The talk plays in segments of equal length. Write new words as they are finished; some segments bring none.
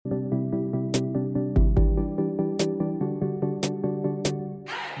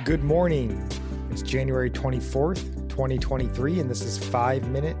Good morning. It's January 24th, 2023, and this is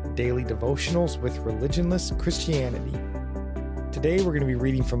 5-Minute Daily Devotionals with Religionless Christianity. Today we're going to be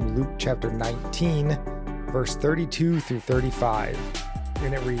reading from Luke chapter 19, verse 32 through 35,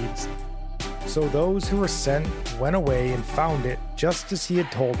 and it reads, "So those who were sent went away and found it just as he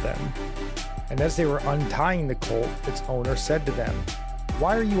had told them. And as they were untying the colt, its owner said to them,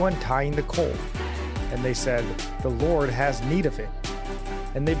 'Why are you untying the colt?' And they said, 'The Lord has need of it.'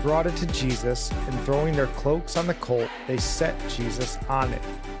 And they brought it to Jesus, and throwing their cloaks on the colt, they set Jesus on it."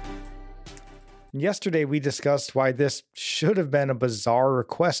 Yesterday we discussed why this should have been a bizarre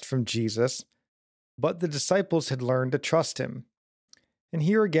request from Jesus, but the disciples had learned to trust him. And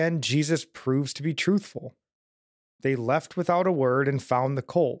here again, Jesus proves to be truthful. They left without a word and found the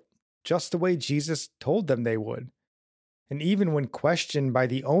colt, just the way Jesus told them they would. And even when questioned by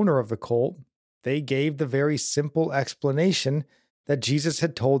the owner of the colt, they gave the very simple explanation that Jesus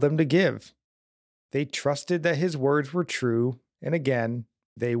had told them to give. They trusted that his words were true, and again,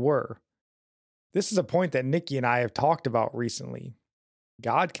 they were. This is a point that Nikki and I have talked about recently.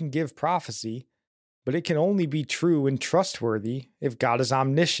 God can give prophecy, but it can only be true and trustworthy if God is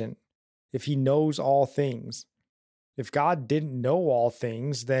omniscient, if he knows all things. If God didn't know all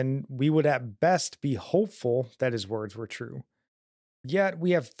things, then we would at best be hopeful that his words were true. Yet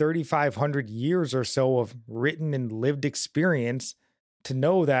we have 3,500 years or so of written and lived experience to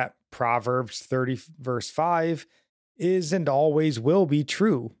know that Proverbs 30 verse 5 is and always will be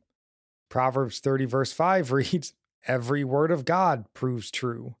true. Proverbs 30 verse 5 reads, "Every word of God proves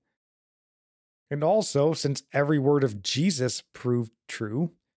true." And also, since every word of Jesus proved true,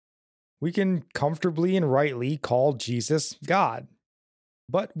 we can comfortably and rightly call Jesus God.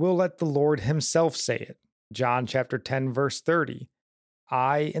 But we'll let the Lord himself say it. John chapter 10 verse 30.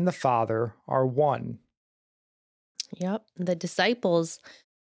 "I and the Father are one." Yep, the disciples,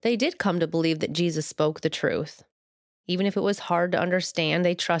 they did come to believe that Jesus spoke the truth. Even if it was hard to understand,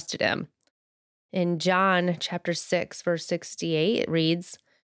 they trusted him. In John chapter 6, verse 68, it reads,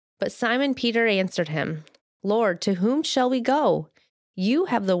 "But Simon Peter answered him, 'Lord, to whom shall we go? You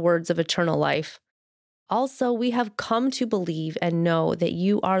have the words of eternal life. Also, we have come to believe and know that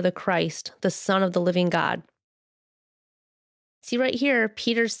you are the Christ, the Son of the living God.'" See, right here,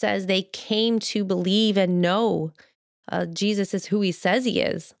 Peter says they came to believe and know Jesus is who he says he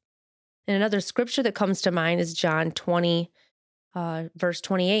is. And another scripture that comes to mind is John 20, verse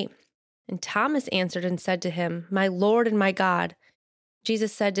 28. "And Thomas answered and said to him, 'My Lord and my God.'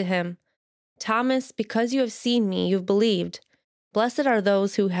 Jesus said to him, 'Thomas, because you have seen me, you've believed. Blessed are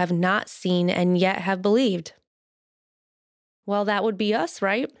those who have not seen and yet have believed.'" Well, that would be us,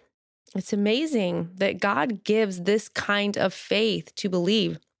 right? It's amazing that God gives this kind of faith to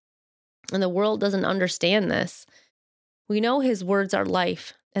believe. And the world doesn't understand this. We know his words are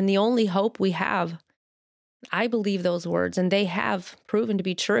life and the only hope we have. I believe those words, and they have proven to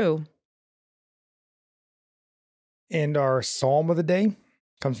be true. And our psalm of the day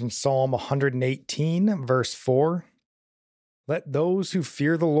comes from Psalm 118, verse 4. "Let those who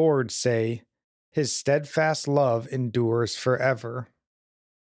fear the Lord say, 'His steadfast love endures forever.'"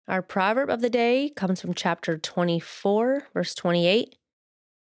 Our proverb of the day comes from chapter 24, verse 28.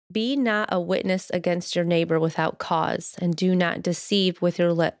 "Be not a witness against your neighbor without cause, and do not deceive with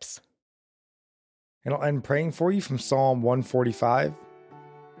your lips." And I'll end praying for you from Psalm 145.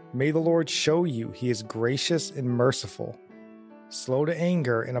 "May the Lord show you he is gracious and merciful, slow to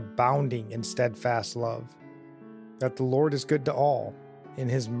anger and abounding in steadfast love. That the Lord is good to all, and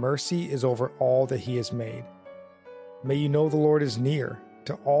his mercy is over all that he has made. May you know the Lord is near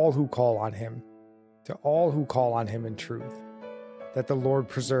to all who call on him in truth. That the Lord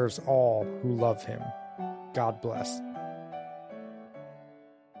preserves all who love him." God bless.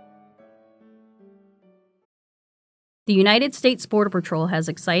 The United States Border Patrol has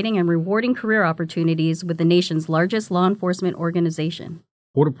exciting and rewarding career opportunities with the nation's largest law enforcement organization.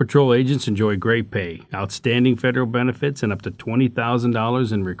 Border Patrol agents enjoy great pay, outstanding federal benefits, and up to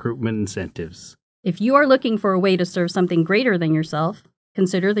 $20,000 in recruitment incentives. If you are looking for a way to serve something greater than yourself,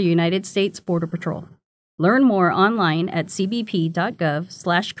 consider the United States Border Patrol. Learn more online at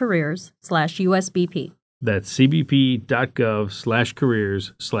cbp.gov/careers/USBP. That's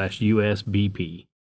cbp.gov/careers/USBP.